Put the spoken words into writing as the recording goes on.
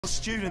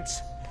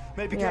students.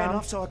 Maybe get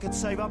enough so I could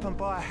save up and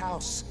buy a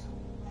house.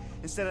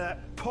 Instead of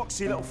that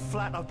poxy little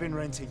flat I've been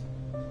renting.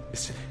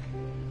 Listen,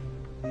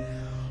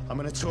 I'm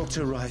gonna talk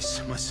to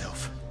Rice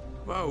myself.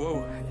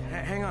 Whoa,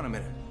 hang on a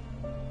minute.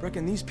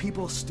 Reckon these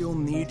people still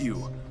need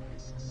you.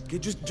 Okay,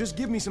 just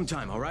give me some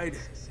time, all right?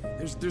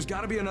 There's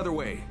gotta be another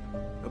way.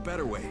 A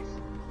better way.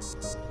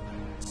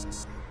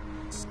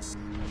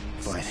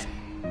 Fine.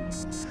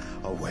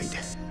 I'll wait.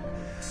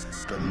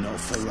 But not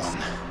for long.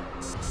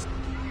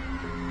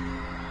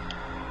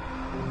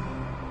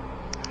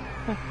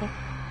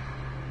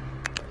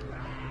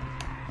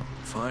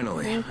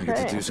 Finally, I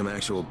get to do some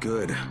actual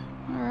good.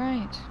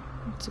 Alright.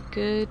 It's a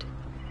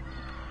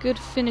good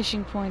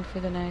finishing point for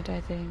the night,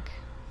 I think.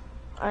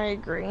 I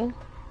agree.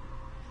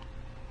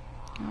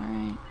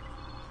 Alright.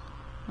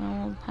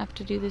 Well, we'll have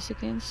to do this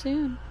again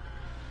soon.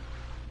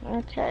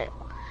 Okay.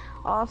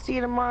 I'll see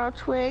you tomorrow,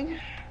 Twig.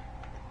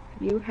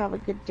 You have a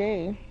good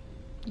day.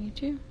 You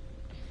too.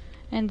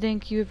 And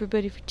thank you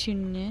everybody for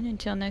tuning in.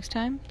 Until next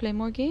time, play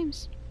more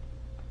games.